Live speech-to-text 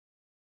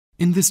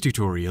In this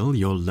tutorial,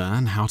 you'll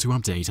learn how to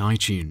update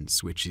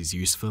iTunes, which is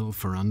useful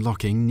for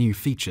unlocking new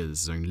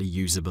features only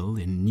usable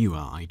in newer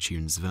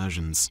iTunes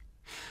versions.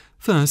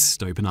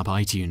 First, open up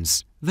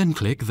iTunes. Then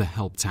click the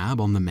Help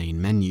tab on the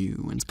main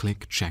menu and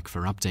click Check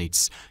for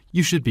Updates.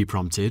 You should be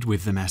prompted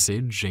with the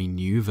message, "A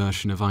new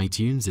version of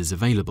iTunes is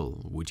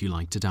available. Would you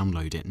like to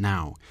download it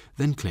now?"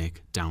 Then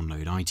click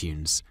Download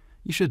iTunes.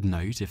 You should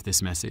note if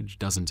this message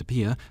doesn't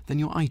appear, then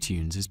your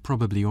iTunes is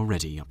probably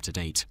already up to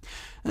date.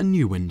 A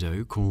new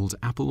window called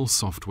Apple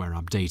Software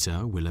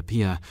Updater will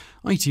appear.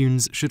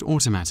 iTunes should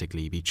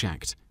automatically be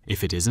checked.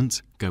 If it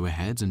isn't, go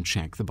ahead and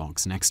check the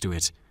box next to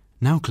it.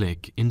 Now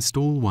click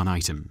Install one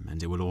item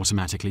and it will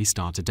automatically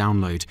start to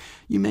download.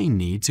 You may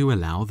need to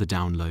allow the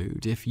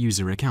download if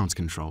user account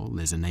control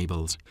is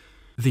enabled.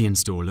 The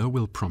installer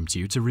will prompt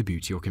you to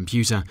reboot your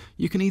computer.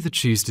 You can either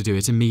choose to do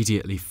it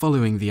immediately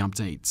following the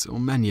update or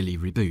manually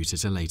reboot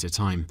at a later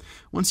time.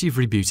 Once you've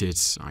rebooted,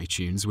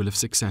 iTunes will have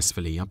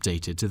successfully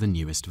updated to the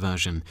newest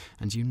version,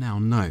 and you now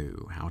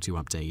know how to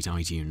update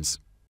iTunes.